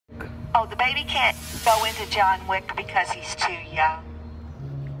Oh, the baby can't go into John Wick because he's too young.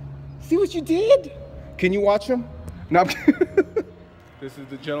 See what you did? Can you watch him? No. This is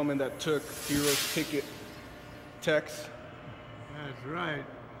the gentleman that took Hero's ticket. Tex. That's right.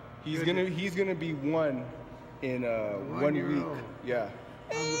 He's gonna be one in 1 week. Old. Yeah.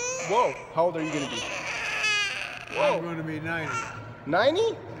 Whoa. How old are you gonna be? Whoa. I'm going to be 90. 90?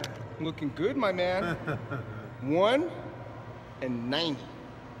 Yeah. Looking good, my man. 1 and 90.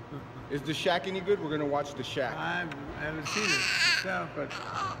 Is The Shack any good? We're gonna watch The Shack. I haven't seen it myself, but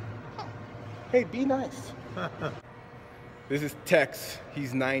hey, be nice. This is Tex.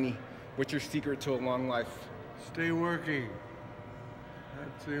 He's 90. What's your secret to a long life? stay working.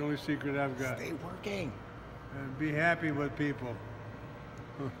 That's the only secret I've got. Stay working. And be happy with people.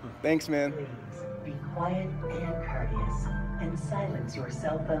 Thanks, man. Please be quiet and courteous, and silence your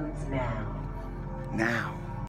cell phones now. Now.